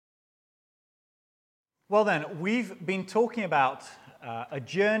Well then, we've been talking about a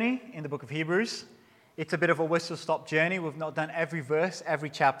journey in the book of Hebrews. It's a bit of a whistle-stop journey. We've not done every verse, every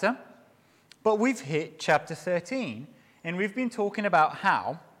chapter. But we've hit chapter 13, and we've been talking about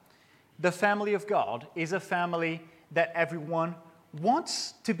how the family of God is a family that everyone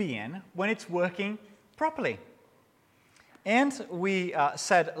wants to be in when it's working properly. And we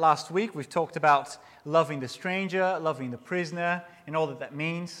said last week, we've talked about loving the stranger, loving the prisoner, and all that that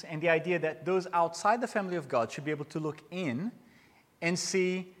means, and the idea that those outside the family of God should be able to look in and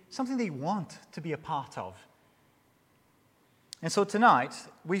see something they want to be a part of. And so tonight,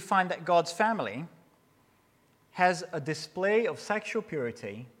 we find that God's family has a display of sexual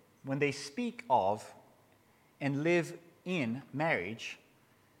purity when they speak of and live in marriage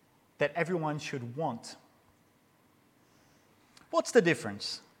that everyone should want. What's the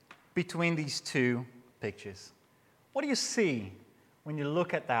difference between these two pictures? What do you see when you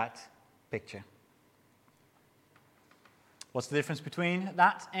look at that picture? What's the difference between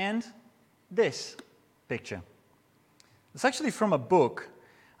that and this picture? It's actually from a book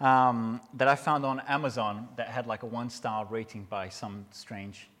that I found on Amazon that had like a 1-star rating by some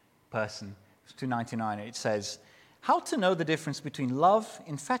strange person. It's $2.99. It says, "How to know the difference between love,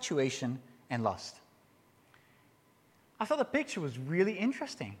 infatuation, and lust." I thought the picture was really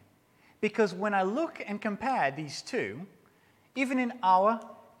interesting because when I look and compare these two, even in our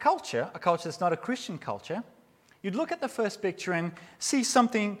culture, a culture that's not a Christian culture, you'd look at the first picture and see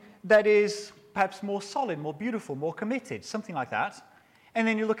something that is perhaps more solid, more beautiful, more committed, something like that. And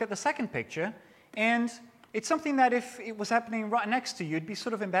then you look at the second picture, and it's something that if it was happening right next to you, you'd be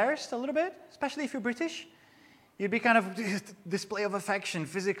sort of embarrassed a little bit, especially if you're British. You'd be kind of display of affection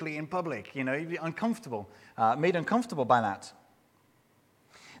physically in public, you'd be uncomfortable, made uncomfortable by that.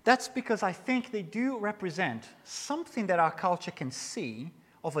 That's because I think they do represent something that our culture can see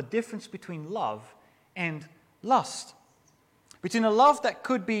of a difference between love and lust. Between a love that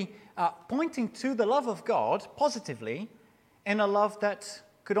could be pointing to the love of God positively and a love that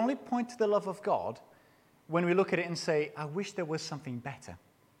could only point to the love of God when we look at it and say, I wish there was something better.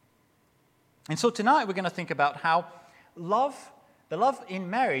 And so tonight we're going to think about how the love in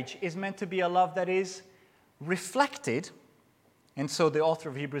marriage is meant to be a love that is reflected. And so the author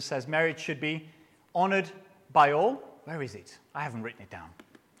of Hebrews says marriage should be honored by all. Where is it? I haven't written it down.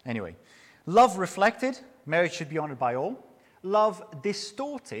 Anyway, love reflected, marriage should be honored by all. Love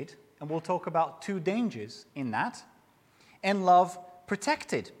distorted, and we'll talk about two dangers in that. And love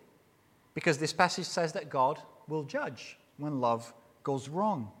protected, because this passage says that God will judge when love goes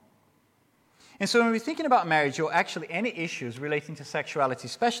wrong. And so when we're thinking about marriage, or actually any issues relating to sexuality,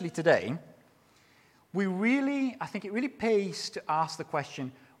 especially today, I think it really pays to ask the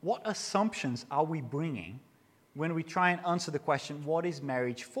question, what assumptions are we bringing when we try and answer the question, what is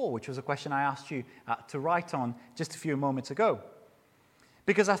marriage for? Which was a question I asked you to write on just a few moments ago.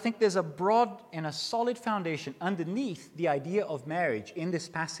 Because I think there's a broad and a solid foundation underneath the idea of marriage in this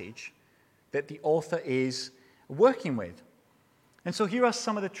passage that the author is working with. And so here are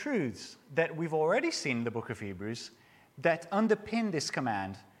some of the truths that we've already seen in the book of Hebrews that underpin this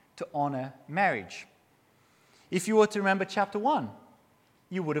command to honor marriage. If you were to remember chapter 1,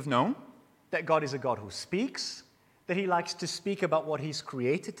 you would have known that God is a God who speaks, that he likes to speak about what he's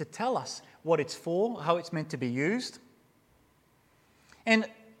created, to tell us what it's for, how it's meant to be used. And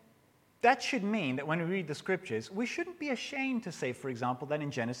that should mean that when we read the scriptures, we shouldn't be ashamed to say, for example, that in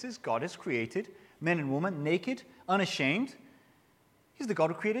Genesis, God has created men and women naked, unashamed. He's the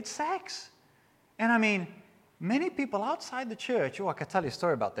God who created sex. And I mean, many people outside the church, I can tell you a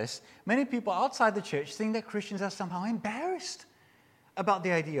story about this. Many people outside the church think that Christians are somehow embarrassed about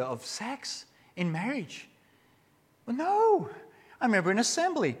the idea of sex in marriage. Well, no. I remember an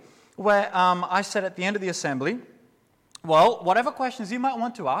assembly where I said at the end of the assembly, well, whatever questions you might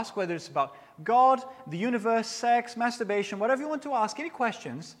want to ask, whether it's about God, the universe, sex, masturbation, whatever you want to ask, any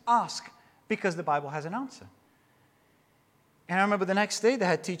questions, ask, because the Bible has an answer. And I remember the next day the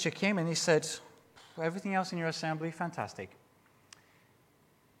head teacher came and he said, everything else in your assembly, fantastic.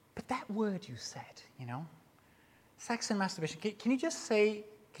 But that word you said, sex and masturbation, can you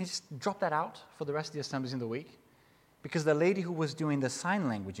just drop that out for the rest of the assemblies in the week? Because the lady who was doing the sign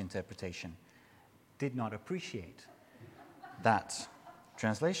language interpretation did not appreciate that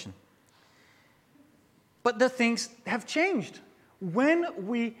translation. But the things have changed when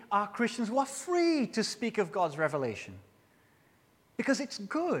we are Christians who are free to speak of God's revelation. Because it's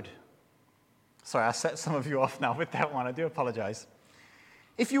good. Sorry, I set some of you off now with that one. I do apologize.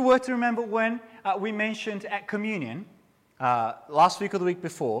 If you were to remember when we mentioned at communion, last week or the week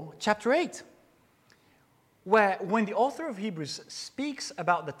before, chapter 8, where when the author of Hebrews speaks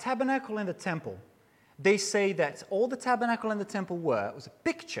about the tabernacle and the temple, they say that all the tabernacle and the temple was a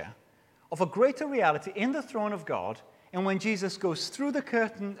picture of a greater reality in the throne of God. And when Jesus goes through the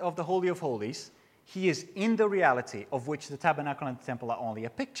curtain of the Holy of Holies, he is in the reality of which the tabernacle and the temple are only a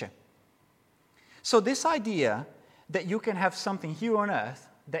picture. So this idea that you can have something here on earth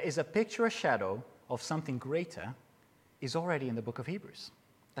that is a picture, a shadow of something greater, is already in the book of Hebrews.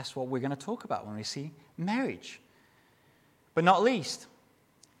 That's what we're going to talk about when we see marriage. But not least,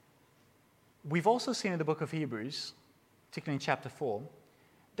 we've also seen in the book of Hebrews, particularly in chapter 4,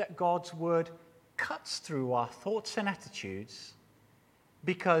 that God's word cuts through our thoughts and attitudes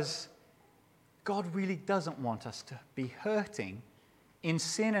because God really doesn't want us to be hurting in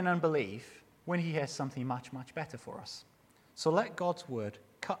sin and unbelief when he has something much, much better for us. So let God's word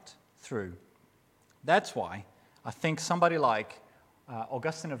cut through. That's why I think somebody like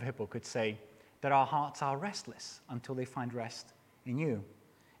Augustine of Hippo could say that our hearts are restless until they find rest in you.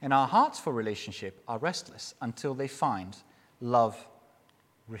 And our hearts for relationship are restless until they find love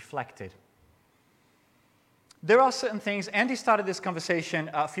reflected. There are certain things. Andy started this conversation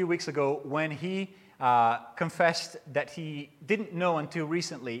a few weeks ago when he confessed that he didn't know until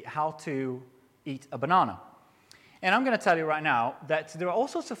recently how to eat a banana. And I'm going to tell you right now that there are all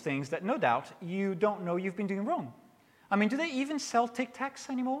sorts of things that no doubt you don't know you've been doing wrong. I mean, do they even sell Tic Tacs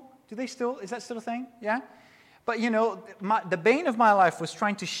anymore? Do they still? Is that still a thing? Yeah? But you know, the bane of my life was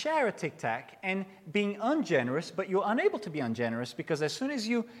trying to share a Tic Tac and being ungenerous, but you're unable to be ungenerous because as soon as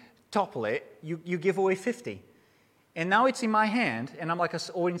you topple it, you give away 50. And now it's in my hand, and I'm like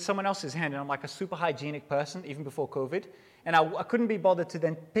or in someone else's hand, and I'm like a super hygienic person, even before COVID, and I couldn't be bothered to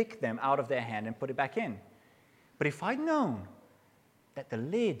then pick them out of their hand and put it back in. But if I'd known that the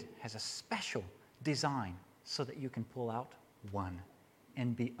lid has a special design so that you can pull out one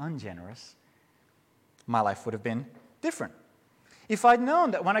and be ungenerous, my life would have been different. If I'd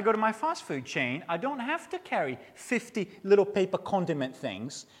known that when I go to my fast food chain, I don't have to carry 50 little paper condiment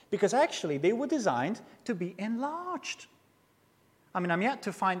things, because actually they were designed to be enlarged. I mean, I'm yet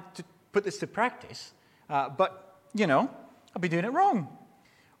to put this to practice, but, you know, I'll be doing it wrong.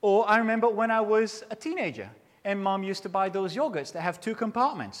 Or I remember when I was a teenager, and Mom used to buy those yogurts that have 2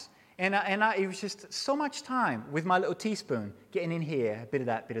 compartments. And it was just so much time with my little teaspoon, getting in here, a bit of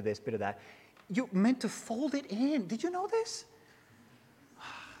that, bit of this, bit of that. You meant to fold it in. Did you know this?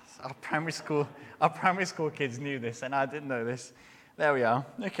 Our primary school kids knew this, and I didn't know this. There we are.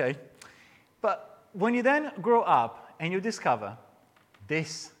 Okay. But when you then grow up and you discover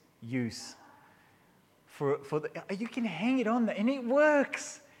this use you can hang it on there, and it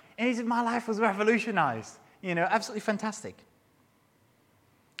works. And my life was revolutionized. You know, absolutely fantastic.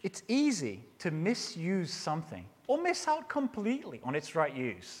 It's easy to misuse something or miss out completely on its right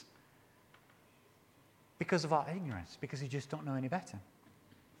use because of our ignorance, because you just don't know any better.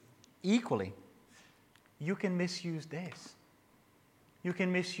 Equally, you can misuse this. You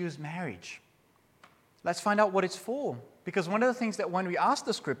can misuse marriage. Let's find out what it's for. Because one of the things that when we ask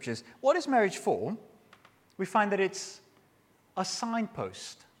the scriptures, what is marriage for? We find that it's a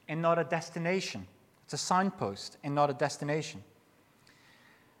signpost and not a destination. It's a signpost and not a destination.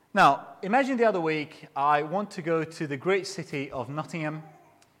 Now, imagine the other week, I want to go to the great city of Nottingham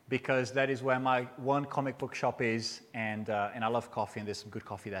because that is where my one comic book shop is, and I love coffee, and there's some good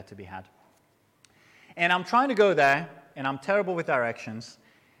coffee there to be had. And I'm trying to go there, and I'm terrible with directions.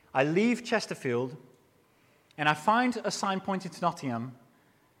 I leave Chesterfield, and I find a sign pointing to Nottingham,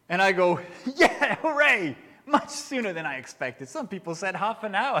 and I go, yeah, hooray! Much sooner than I expected. Some people said half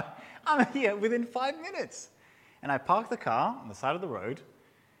an hour. I'm here within 5 minutes. And I park the car on the side of the road,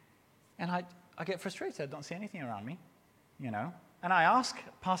 and I get frustrated. I don't see anything around me, you know. And I ask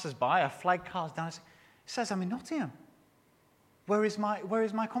passers-by, I flag cars down, it says I'm in Nottingham. Where is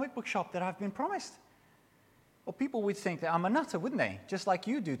my comic book shop that I've been promised? Well, people would think that I'm a nutter, wouldn't they? Just like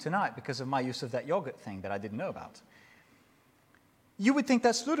you do tonight because of my use of that yogurt thing that I didn't know about. You would think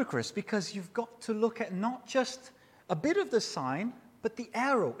that's ludicrous because you've got to look at not just a bit of the sign, but the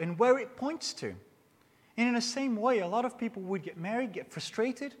arrow and where it points to. And in the same way, a lot of people would get married, get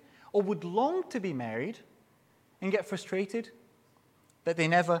frustrated, or would long to be married and get frustrated that they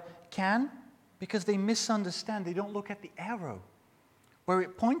never can because they misunderstand. They don't look at the arrow where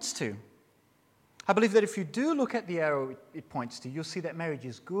it points to. I believe that if you do look at the arrow it points to, you'll see that marriage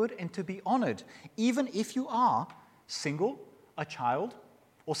is good and to be honored, even if you are single, a child,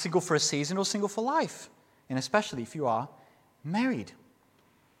 or single for a season, or single for life, and especially if you are married.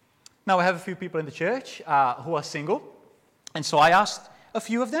 Now, I have a few people in the church who are single, and so I asked a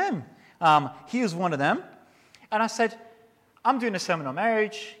few of them. Here's one of them, and I said, I'm doing a sermon on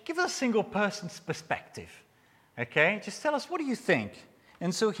marriage. Give us a single person's perspective, okay? Just tell us, what do you think?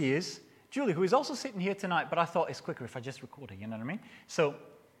 And so here's Julie, who is also sitting here tonight, but I thought it's quicker if I just record her, you know what I mean? So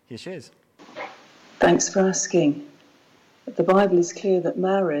here she is. Thanks for asking. The Bible is clear that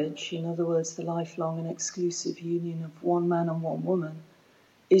marriage, in other words, the lifelong and exclusive union of one man and one woman,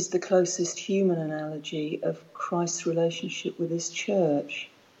 is the closest human analogy of Christ's relationship with his church.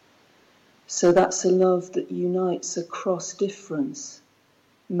 So that's a love that unites across difference,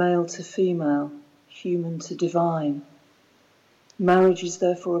 male to female, human to divine. Marriage is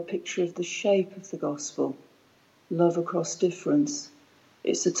therefore a picture of the shape of the gospel, love across difference.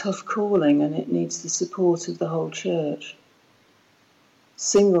 It's a tough calling and it needs the support of the whole church.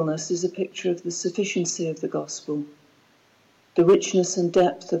 Singleness is a picture of the sufficiency of the gospel, the richness and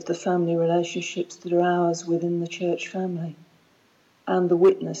depth of the family relationships that are ours within the church family, and the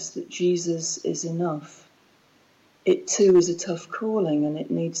witness that Jesus is enough. It too is a tough calling and it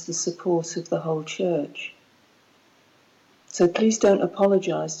needs the support of the whole church. So please don't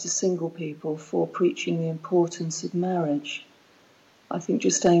apologise to single people for preaching the importance of marriage. I think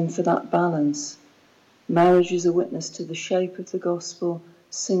just aim for that balance. Marriage is a witness to the shape of the gospel,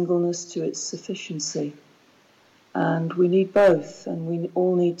 singleness to its sufficiency. And we need both, and we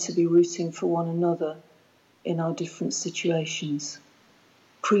all need to be rooting for one another in our different situations.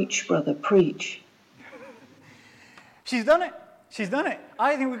 Preach, brother, preach. She's done it. She's done it.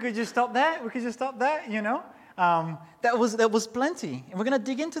 I think we could just stop there. We could just stop there, you know. That was plenty. And we're going to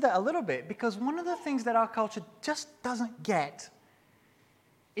dig into that a little bit, because one of the things that our culture just doesn't get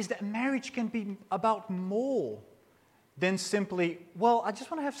is that marriage can be about more than simply, well, I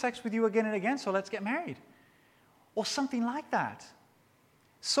just want to have sex with you again and again, so let's get married. Or something like that.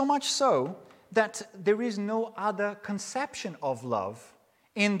 So much so that there is no other conception of love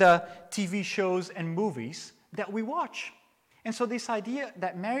in the TV shows and movies that we watch. And so this idea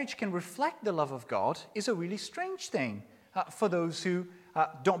that marriage can reflect the love of God is a really strange thing for those who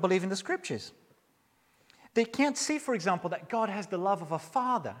don't believe in the scriptures. They can't see, for example, that God has the love of a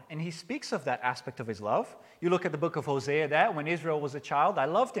father, and he speaks of that aspect of his love. You look at the book of Hosea there, when Israel was a child, I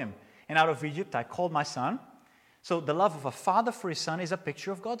loved him, and out of Egypt I called my son. So the love of a father for his son is a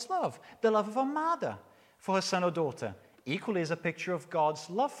picture of God's love. The love of a mother for her son or daughter equally is a picture of God's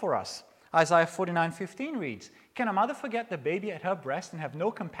love for us. Isaiah 49:15 reads, "Can a mother forget the baby at her breast and have no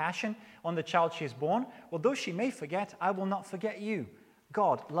compassion on the child she has born? Well, though she may forget, I will not forget you."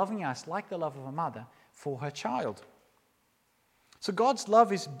 God loving us like the love of a mother for her child. So God's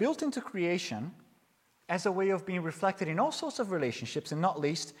love is built into creation as a way of being reflected in all sorts of relationships, and not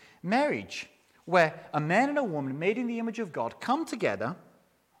least marriage, where a man and a woman made in the image of God come together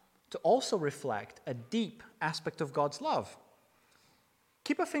to also reflect a deep aspect of God's love.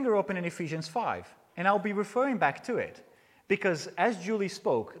 Keep a finger open in Ephesians 5, and I'll be referring back to it, because as Julie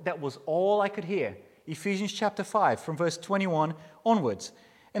spoke, that was all I could hear. Ephesians chapter 5, from verse 21 onwards.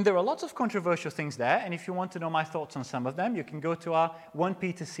 And there are lots of controversial things there, and if you want to know my thoughts on some of them, you can go to our 1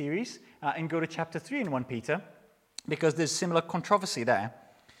 Peter series and go to chapter 3 in 1 Peter, because there's similar controversy there.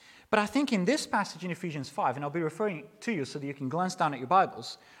 But I think in this passage in Ephesians 5, and I'll be referring to you so that you can glance down at your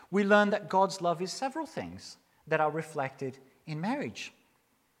Bibles, we learn that God's love is several things that are reflected in marriage.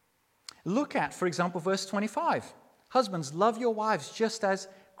 Look at, for example, verse 25. Husbands, love your wives just as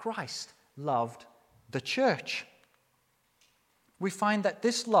Christ loved the church. We find that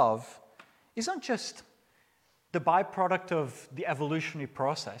this love isn't just the byproduct of the evolutionary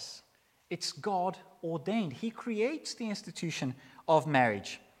process. It's God ordained. He creates the institution of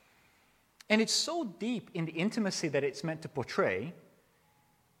marriage. And it's so deep in the intimacy that it's meant to portray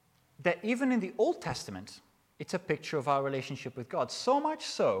that even in the Old Testament, it's a picture of our relationship with God. So much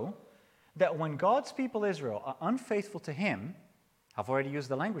so that when God's people Israel are unfaithful to him, I've already used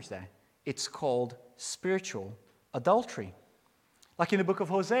the language there, it's called spiritual adultery. Like in the book of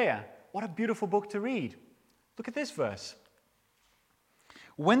Hosea, what a beautiful book to read. Look at this verse.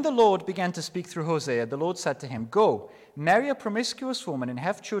 When the Lord began to speak through Hosea, the Lord said to him, "Go, marry a promiscuous woman and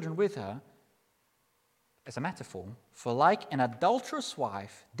have children with her," as a metaphor, "for like an adulterous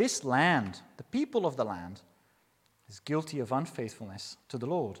wife, this land, the people of the land, is guilty of unfaithfulness to the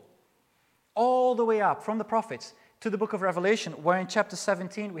Lord." All the way up from the prophets to the book of Revelation, where in chapter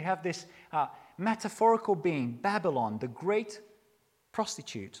 17 we have this metaphorical being, Babylon, the great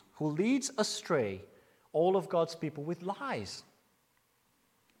prostitute, who leads astray all of God's people with lies.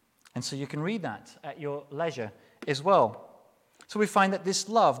 And so you can read that at your leisure as well. So we find that this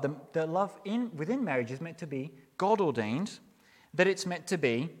love, the love within marriage, is meant to be God-ordained, that it's meant to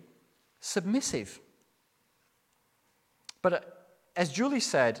be submissive. But as Julie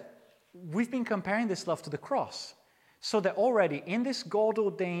said, we've been comparing this love to the cross, So that already in this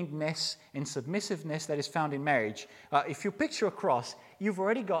God-ordainedness and submissiveness that is found in marriage, if you picture a cross, you've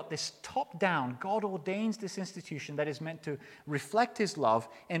already got this top-down, God ordains this institution that is meant to reflect his love,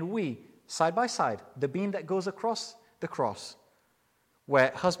 and we, side by side, the beam that goes across the cross,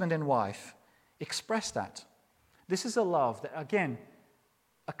 where husband and wife express that. This is a love that, again,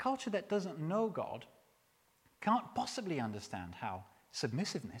 a culture that doesn't know God can't possibly understand how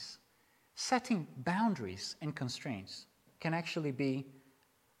submissiveness, setting boundaries and constraints, can actually be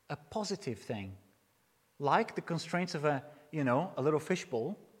a positive thing. Like the constraints of a little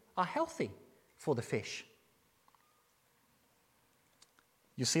fishbowl are healthy for the fish.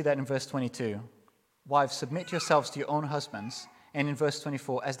 You see that in verse 22. Wives, submit yourselves to your own husbands. And in verse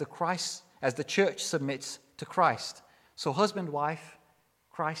 24, as the church submits to Christ. So husband, wife,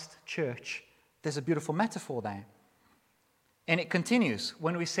 Christ, church. There's a beautiful metaphor there. And it continues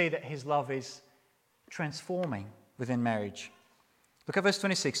when we say that his love is transforming within marriage. Look at verse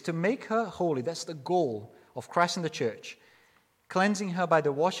 26. To make her holy, that's the goal of Christ and the church, cleansing her by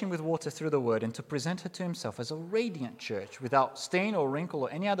the washing with water through the word, and to present her to himself as a radiant church, without stain or wrinkle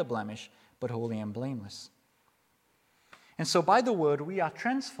or any other blemish, but holy and blameless. And so by the word, we are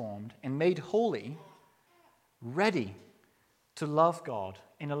transformed and made holy, ready to love God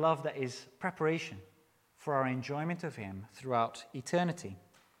in a love that is preparation for our enjoyment of him throughout eternity.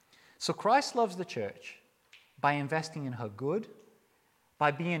 So Christ loves the church by investing in her good,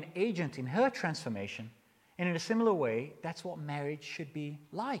 by being an agent in her transformation, and in a similar way, that's what marriage should be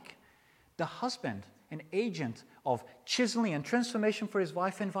like. The husband, an agent of chiseling and transformation for his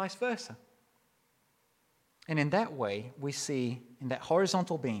wife, and vice versa. And in that way, we see in that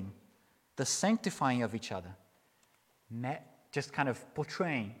horizontal beam the sanctifying of each other, just kind of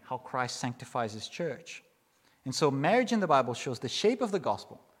portraying how Christ sanctifies his church. And so marriage in the Bible shows the shape of the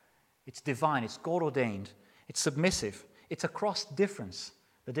gospel. It's divine, it's God-ordained, it's submissive, it's across difference,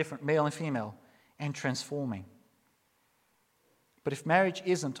 the different male and female, and transforming. But if marriage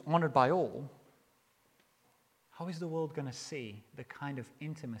isn't honored by all, how is the world going to see the kind of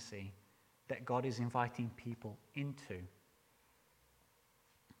intimacy that God is inviting people into?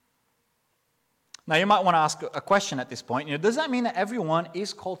 Now, you might want to ask a question at this point. Does that mean that everyone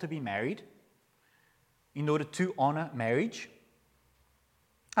is called to be married in order to honor marriage?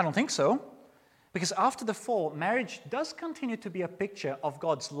 I don't think so. Because after the fall, marriage does continue to be a picture of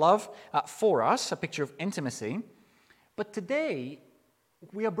God's love for us, a picture of intimacy. But today,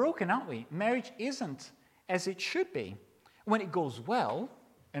 we are broken, aren't we? Marriage isn't as it should be. When it goes well,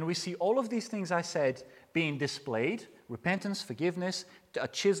 and we see all of these things I said being displayed, repentance, forgiveness, a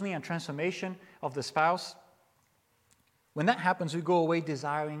chiseling and transformation of the spouse, when that happens, we go away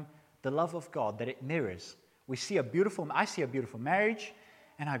desiring the love of God that it mirrors. I see a beautiful marriage,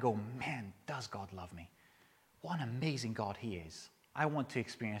 and I go, man, does God love me? What an amazing God he is. I want to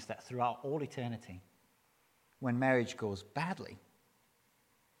experience that throughout all eternity. When marriage goes badly,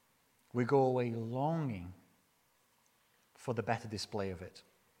 we go away longing for the better display of it.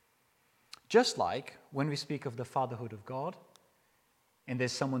 Just like when we speak of the fatherhood of God, and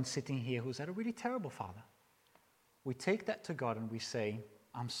there's someone sitting here who's had a really terrible father, we take that to God and we say,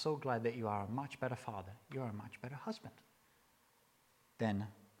 I'm so glad that you are a much better father. You're a much better husband than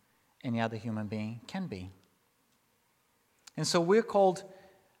any other human being can be. And so we're called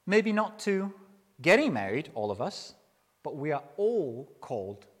maybe not to getting married, all of us, but we are all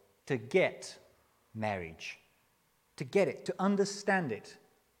called to get marriage, to get it, to understand it,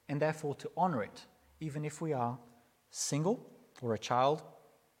 and therefore to honor it, even if we are single or a child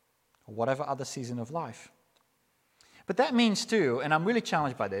or whatever other season of life. But that means too, and I'm really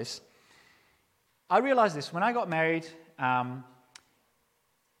challenged by this, I realized this when I got married,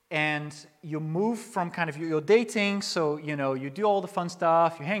 and you move from kind of, you're dating, so, you do all the fun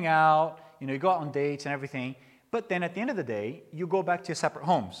stuff, you hang out, you go out on dates and everything, but then at the end of the day, you go back to your separate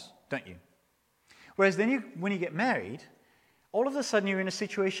homes, don't you? Whereas then when you get married, all of a sudden you're in a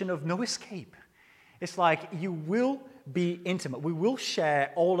situation of no escape. It's like you will be intimate. We will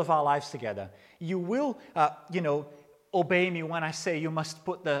share all of our lives together. You will, obey me when I say you must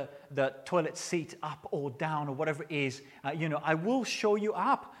put the toilet seat up or down or whatever it is. I will show you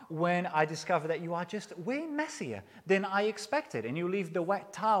up when I discover that you are just way messier than I expected and you leave the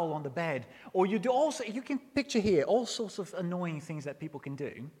wet towel on the bed. Or you can picture here all sorts of annoying things that people can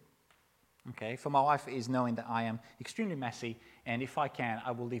do. Okay, for my wife is knowing that I am extremely messy, and if I can,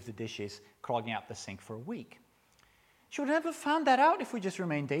 I will leave the dishes clogging up the sink for a week. She would have never found that out if we just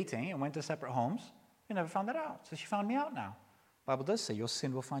remained dating and went to separate homes. We never found that out. So she found me out now. The Bible does say your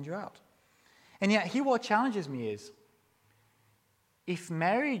sin will find you out. And yet what challenges me is, if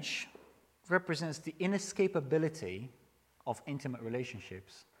marriage represents the inescapability of intimate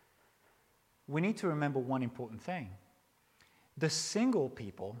relationships, we need to remember one important thing. The single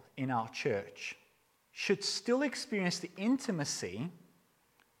people in our church should still experience the intimacy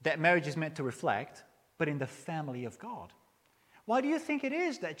that marriage is meant to reflect, but in the family of God. Why do you think it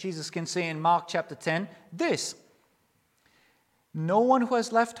is that Jesus can say in Mark chapter 10 this? No one who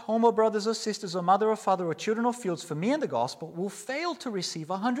has left home or brothers or sisters or mother or father or children or fields for me and the gospel will fail to receive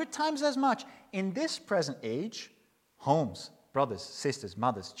 100 times as much in this present age, homes, brothers, sisters,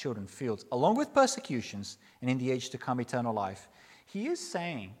 mothers, children, fields, along with persecutions, and in the age to come eternal life. He is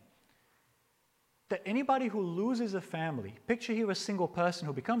saying that anybody who loses a family, picture here a single person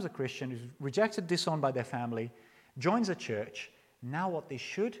who becomes a Christian, who's rejected, disowned by their family, joins a church, now what they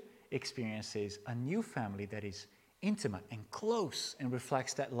should experience is a new family that is intimate and close and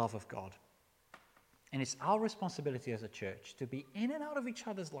reflects that love of God. And it's our responsibility as a church to be in and out of each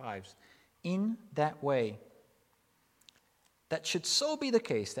other's lives in that way. That should so be the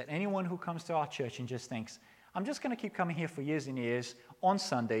case that anyone who comes to our church and just thinks, I'm just going to keep coming here for years and years on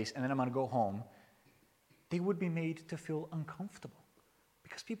Sundays and then I'm going to go home, they would be made to feel uncomfortable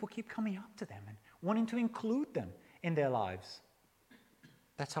because people keep coming up to them and wanting to include them in their lives.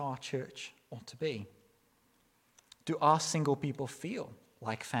 That's how our church ought to be. Do our single people feel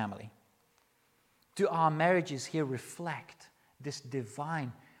like family? Do our marriages here reflect this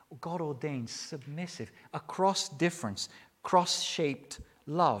divine, God-ordained, submissive, across difference, cross-shaped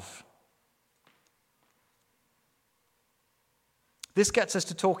love? This gets us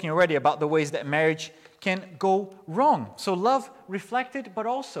to talking already about the ways that marriage can go wrong. So love reflected, but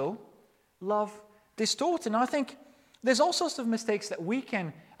also love distorted. And I think there's all sorts of mistakes that we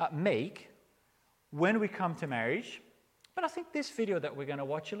can make when we come to marriage. But I think this video that we're going to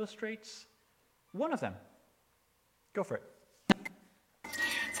watch illustrates one of them. Go for it.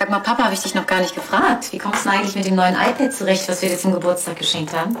 Sag mal, Papa, habe ich dich noch gar nicht gefragt. Wie kommst du denn eigentlich mit dem neuen iPad zurecht, was wir dir zum Geburtstag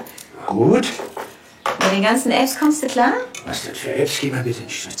geschenkt haben? Gut. Mit den ganzen Apps kommst du klar? Was denn für Apps? Geh mal bitte einen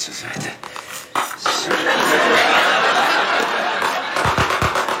Schritt zur Seite. So.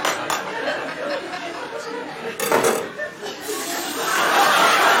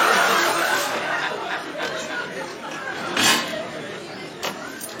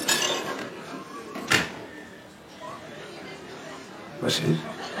 Was ist?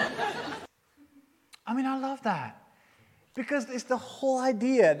 I mean, I love that. Because it's the whole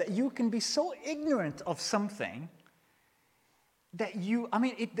idea that you can be so ignorant of something that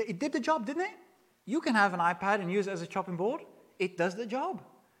it did the job, didn't it? You can have an iPad and use it as a chopping board. It does the job.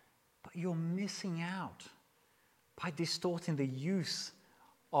 But you're missing out by distorting the use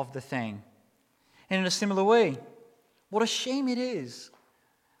of the thing. And in a similar way, what a shame it is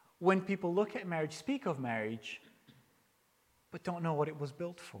when people look at marriage, speak of marriage, but don't know what it was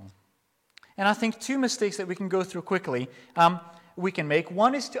built for. And I think two mistakes that we can go through quickly we can make.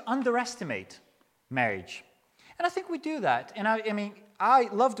 One is to underestimate marriage. And I think we do that. And I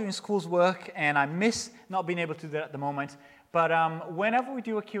love doing schools work, and I miss not being able to do that at the moment. But whenever we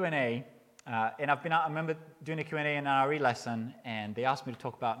do a Q&A, and I remember doing a Q&A in an RE lesson, and they asked me to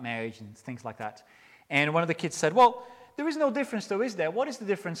talk about marriage and things like that. And one of the kids said, well, there is no difference though, is there? What is the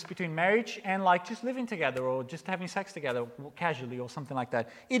difference between marriage and like just living together or just having sex together casually or something like that?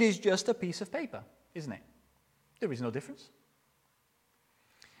 It is just a piece of paper, isn't it? There is no difference.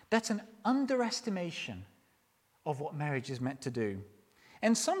 That's an underestimation of what marriage is meant to do.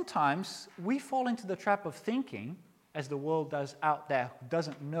 And sometimes we fall into the trap of thinking, as the world does out there who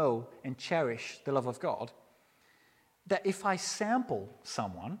doesn't know and cherish the love of God, that if I sample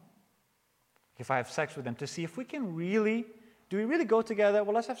someone, if I have sex with them, to see if we can do we really go together?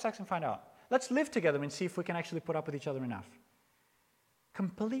 Well, let's have sex and find out. Let's live together and see if we can actually put up with each other enough.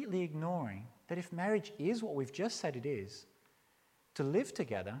 Completely ignoring that if marriage is what we've just said it is, to live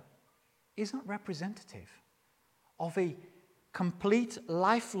together isn't representative of a complete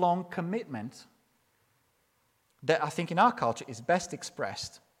lifelong commitment that I think in our culture is best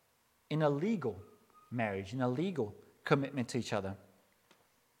expressed in a legal marriage, in a legal commitment to each other.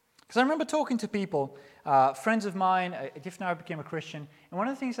 Because I remember talking to people, friends of mine, Tiff and I became a Christian, and one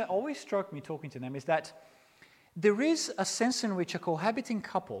of the things that always struck me talking to them is that there is a sense in which a cohabiting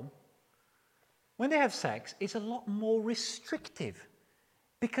couple, when they have sex, is a lot more restrictive.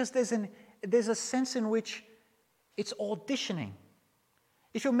 Because there's a sense in which it's auditioning.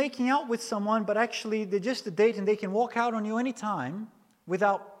 If you're making out with someone, but actually they're just a date and they can walk out on you anytime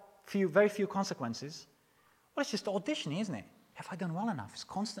without very few consequences, well, it's just auditioning, isn't it? Have I done well enough? It's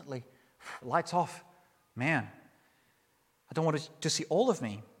constantly lights off. Man, I don't want to see all of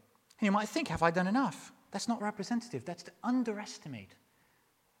me. And you might think, have I done enough? That's not representative. That's to underestimate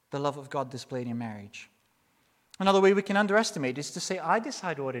the love of God displayed in marriage. Another way we can underestimate is to say, I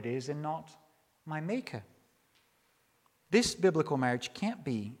decide what it is and not my maker. This biblical marriage can't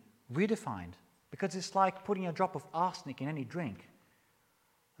be redefined because it's like putting a drop of arsenic in any drink.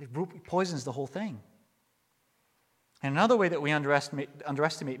 It poisons the whole thing. And another way that we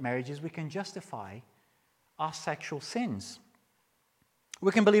underestimate marriage is we can justify our sexual sins.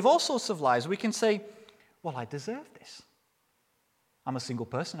 We can believe all sorts of lies. We can say, well, I deserve this. I'm a single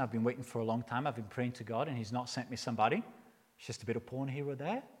person. I've been waiting for a long time. I've been praying to God and He's not sent me somebody. It's just a bit of porn here or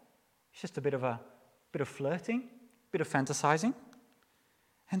there. It's just a bit of flirting, a bit of fantasizing.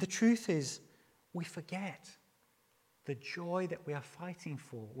 And the truth is, we forget the joy that we are fighting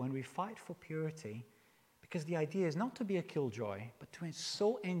for when we fight for purity, because the idea is not to be a killjoy, but to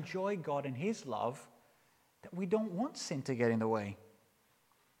so enjoy God and His love that we don't want sin to get in the way.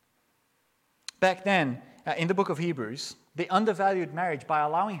 Back then, in the book of Hebrews, they undervalued marriage by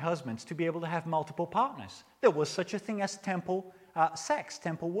allowing husbands to be able to have multiple partners. There was such a thing as temple sex,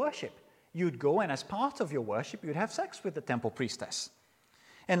 temple worship. You'd go and as part of your worship, you'd have sex with the temple priestess.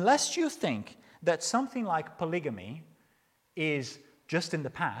 And lest you think that something like polygamy is just in the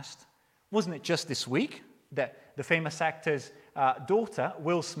past, wasn't it just this week that the famous actor's daughter,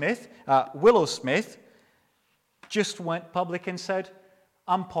 Willow Smith, just went public and said,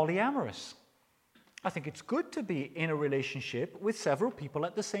 I'm polyamorous. I think it's good to be in a relationship with several people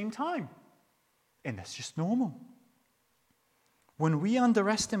at the same time. And that's just normal. When we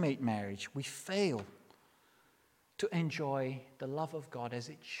underestimate marriage, we fail to enjoy the love of God as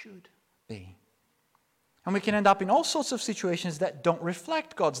it should be. And we can end up in all sorts of situations that don't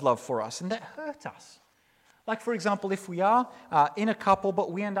reflect God's love for us and that hurt us. Like, for example, if we are in a couple,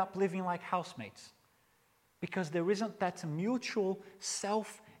 but we end up living like housemates, because there isn't that mutual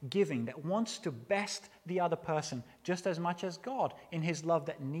self-giving that wants to best the other person just as much as God in His love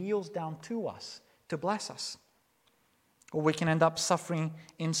that kneels down to us to bless us. Or we can end up suffering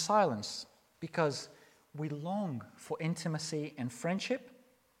in silence because we long for intimacy and friendship,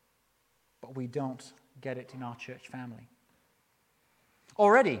 but we don't get it in our church family.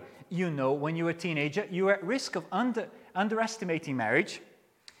 Already, when you're a teenager, you're at risk of underestimating marriage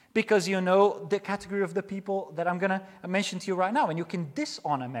because you know the category of the people that I'm going to mention to you right now, and you can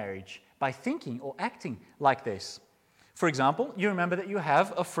dishonor marriage by thinking or acting like this. For example, you remember that you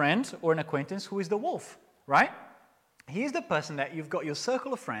have a friend or an acquaintance who is the wolf, right? He is the person that you've got your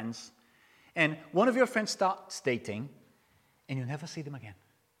circle of friends, and one of your friends starts dating, and you never see them again.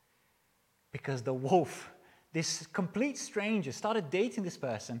 Because the wolf, this complete stranger, started dating this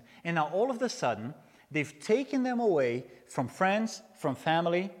person, and now all of a sudden, they've taken them away from friends, from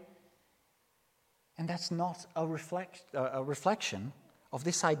family, and that's not a reflection of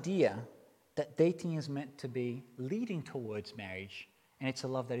this idea that dating is meant to be leading towards marriage, and it's a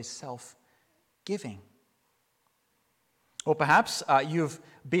love that is self-giving. Or perhaps you've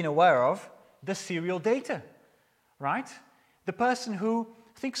been aware of the serial dater, right? The person who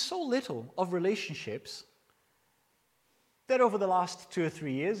thinks so little of relationships that over the last 2 or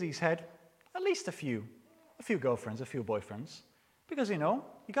 3 years he's had at least a few girlfriends, a few boyfriends, because you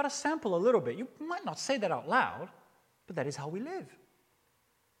got to sample a little bit. You might not say that out loud, but that is how we live.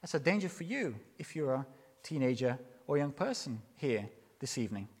 That's a danger for you if you're a teenager or young person here this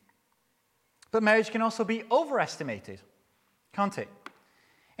evening. But marriage can also be overestimated, can't it?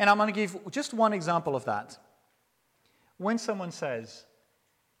 And I'm going to give just one example of that. When someone says,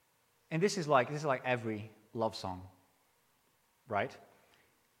 and this is like every love song, right?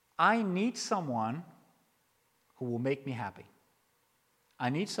 I need someone who will make me happy. I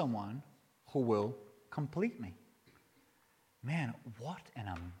need someone who will complete me. Man, what an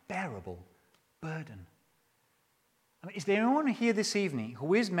unbearable burden. I mean, is there anyone here this evening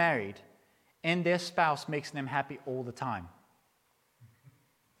who is married and their spouse makes them happy all the time?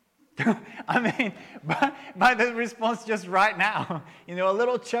 I mean, by the response just right now, a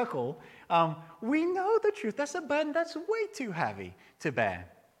little chuckle, we know the truth. That's a burden that's way too heavy to bear.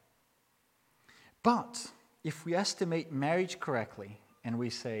 But if we estimate marriage correctly and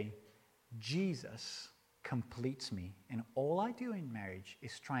we say, Jesus completes me, and all I do in marriage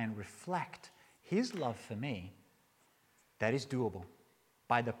is try and reflect His love for me, that is doable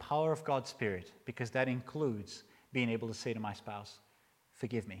by the power of God's Spirit, because that includes being able to say to my spouse,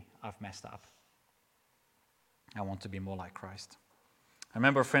 forgive me, I've messed up. I want to be more like Christ. I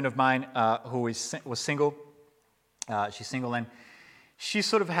remember a friend of mine who was single. She's single, and she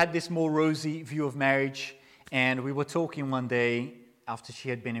sort of had this more rosy view of marriage. And we were talking one day after she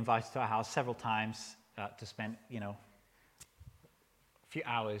had been invited to our house several times to spend, a few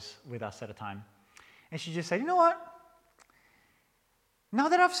hours with us at a time. And she just said, you know what? Now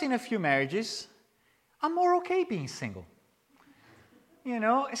that I've seen a few marriages, I'm more okay being single. You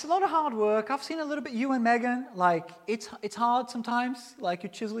know, it's a lot of hard work. I've seen a little bit you and Megan, like it's hard sometimes, like you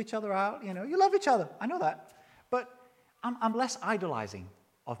chisel each other out, you know, you love each other, I know that. But I'm less idolizing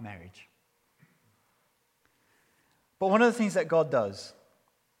of marriage. But one of the things that God does,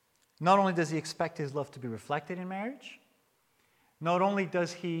 not only does he expect his love to be reflected in marriage, not only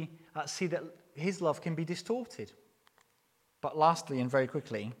does he see that his love can be distorted, but lastly and very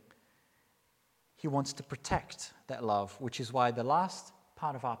quickly, he wants to protect that love, which is why the last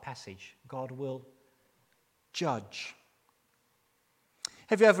part of our passage, God will judge.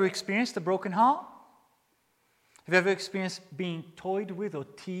 Have you ever experienced a broken heart? Have you ever experienced being toyed with or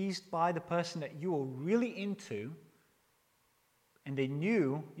teased by the person that you were really into, and they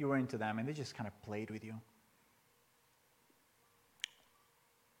knew you were into them, and they just kind of played with you?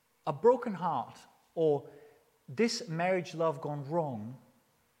 A broken heart, or this marriage love gone wrong,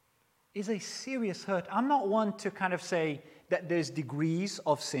 is a serious hurt. I'm not one to kind of say that there's degrees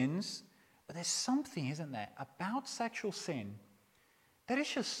of sins, but there's something, isn't there, about sexual sin that is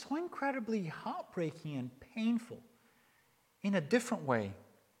just so incredibly heartbreaking and painful in a different way.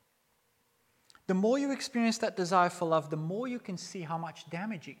 The more you experience that desire for love, the more you can see how much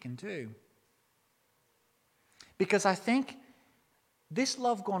damage it can do. Because I think this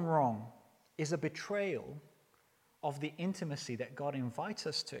love gone wrong is a betrayal of the intimacy that God invites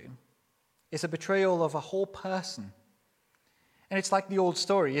us to. It's a betrayal of a whole person. And it's like the old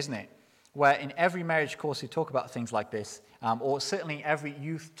story, isn't it? Where in every marriage course you talk about things like this, or certainly every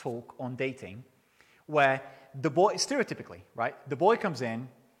youth talk on dating, where the boy, stereotypically, right? The boy comes in,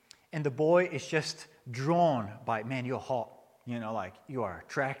 and the boy is just drawn by, man, you're hot. You know, like, you are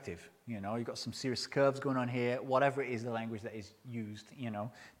attractive. You know, you got some serious curves going on here, whatever it is the language that is used, you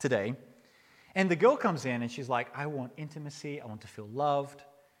know, today. And the girl comes in, and she's like, I want intimacy, I want to feel loved.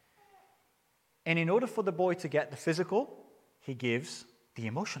 And in order for the boy to get the physical, he gives the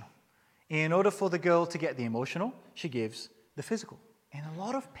emotional. In order for the girl to get the emotional, she gives the physical. And a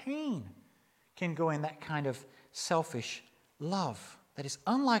lot of pain can go in that kind of selfish love that is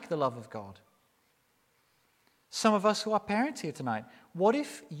unlike the love of God. Some of us who are parents here tonight, what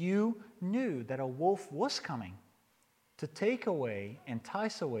if you knew that a wolf was coming to take away,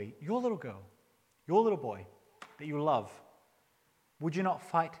 entice away your little girl, your little boy that you love? Would you not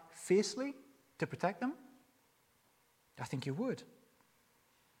fight fiercely to protect them? I think you would.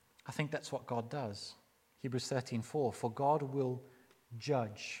 I think that's what God does. Hebrews 13:4, for God will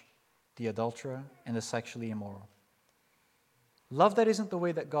judge the adulterer and the sexually immoral. Love that isn't the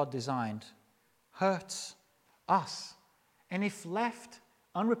way that God designed hurts us, and if left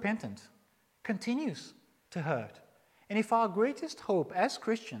unrepentant, continues to hurt. And if our greatest hope as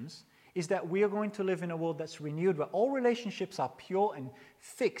Christians is that we are going to live in a world that's renewed, where all relationships are pure and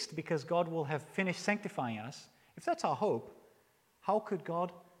fixed because God will have finished sanctifying us, if that's our hope, how could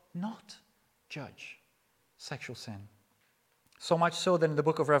God not judge sexual sin? So much so that in the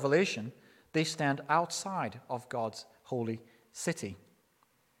book of Revelation, they stand outside of God's holy city.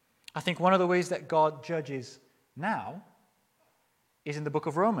 I think one of the ways that God judges now is in the book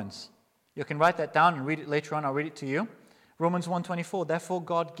of Romans. You can write that down and read it later on. I'll read it to you. Romans 1:24, therefore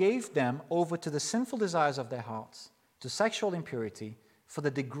God gave them over to the sinful desires of their hearts, to sexual impurity, for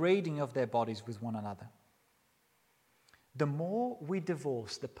the degrading of their bodies with one another. The more we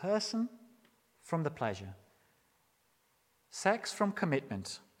divorce the person from the pleasure, sex from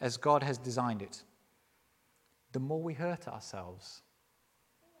commitment, as God has designed it, the more we hurt ourselves.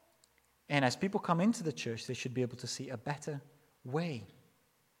 And as people come into the church, they should be able to see a better way.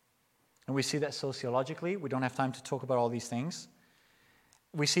 And we see that sociologically. We don't have time to talk about all these things.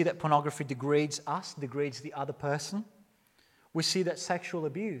 We see that pornography degrades us, degrades the other person. We see that sexual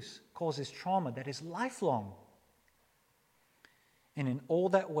abuse causes trauma that is lifelong. And in all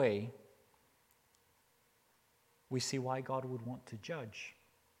that way, we see why God would want to judge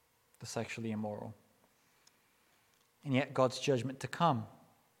the sexually immoral. And yet God's judgment to come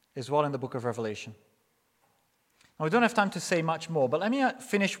is well in the book of Revelation. Now, we don't have time to say much more, but let me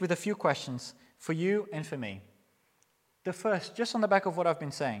finish with a few questions for you and for me. The first, just on the back of what I've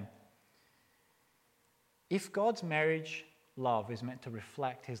been saying. If God's marriage love is meant to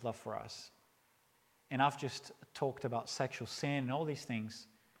reflect his love for us, and I've just talked about sexual sin and all these things,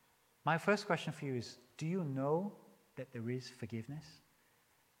 my first question for you is, do you know that there is forgiveness?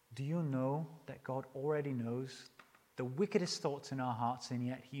 Do you know that God already knows the wickedest thoughts in our hearts, and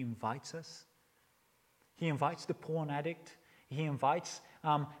yet he invites us? He invites the porn addict. He invites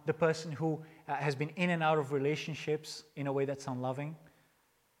the person who has been in and out of relationships in a way that's unloving,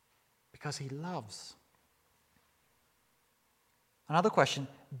 because he loves. Another question,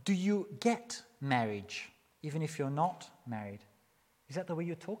 do you get marriage even if you're not married? Is that the way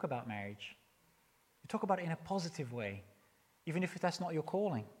you talk about marriage? You talk about it in a positive way, even if that's not your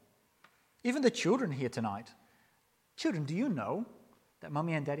calling. Even the children here tonight. Children, do you know that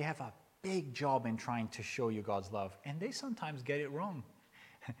mommy and daddy have a big job in trying to show you God's love, and they sometimes get it wrong?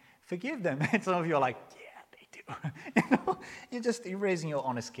 Forgive them. And some of you are like, yeah, they do. You're raising your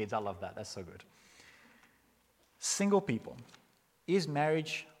honest kids. I love that. That's so good. Single people, is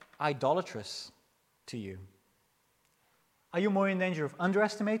marriage idolatrous to you? Are you more in danger of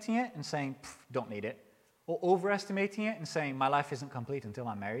underestimating it and saying, don't need it, or overestimating it and saying, my life isn't complete until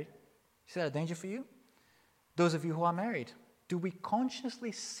I'm married? Is that a danger for you? Those of you who are married, do we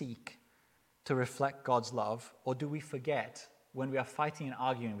consciously seek to reflect God's love, or do we forget when we are fighting and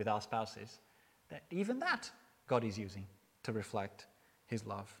arguing with our spouses that even that God is using to reflect his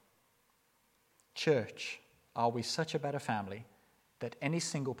love? Church, are we such a better family that any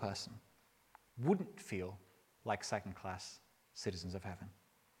single person wouldn't feel like second-class citizens of heaven?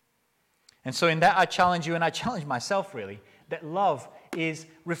 And so in that, I challenge you, and I challenge myself really, that love is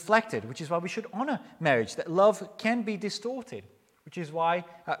reflected, which is why we should honor marriage, that love can be distorted, which is why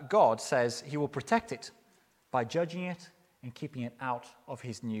God says he will protect it by judging it and keeping it out of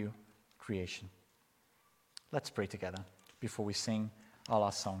his new creation. Let's pray together before we sing our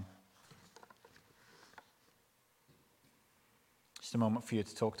last song. Just a moment for you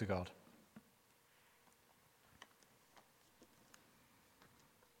to talk to God.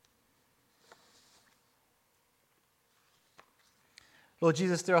 Lord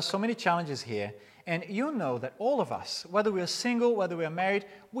Jesus, there are so many challenges here, and you know that all of us, whether we are single, whether we are married,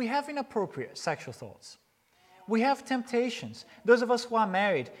 we have inappropriate sexual thoughts. We have temptations. Those of us who are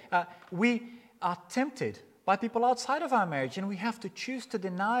married, we are tempted by people outside of our marriage, and we have to choose to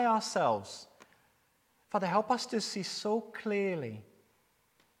deny ourselves. Father, help us to see so clearly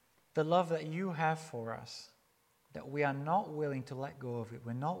the love that you have for us, that we are not willing to let go of it.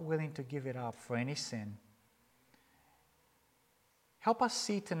 We're not willing to give it up for any sin. Help us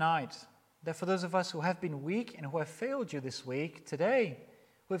see tonight that for those of us who have been weak and who have failed you this week, today,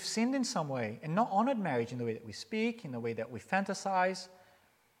 who have sinned in some way and not honored marriage in the way that we speak, in the way that we fantasize,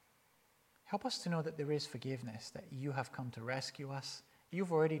 help us to know that there is forgiveness, that you have come to rescue us.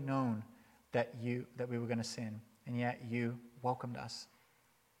 You've already known that we were going to sin, and yet you welcomed us.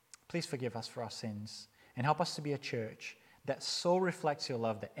 Please forgive us for our sins and help us to be a church that so reflects your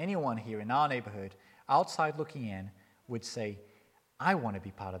love that anyone here in our neighborhood, outside looking in, would say, I want to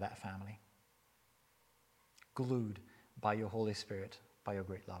be part of that family. Glued by your Holy Spirit, by your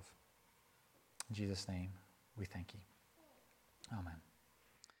great love. In Jesus' name, we thank you. Amen.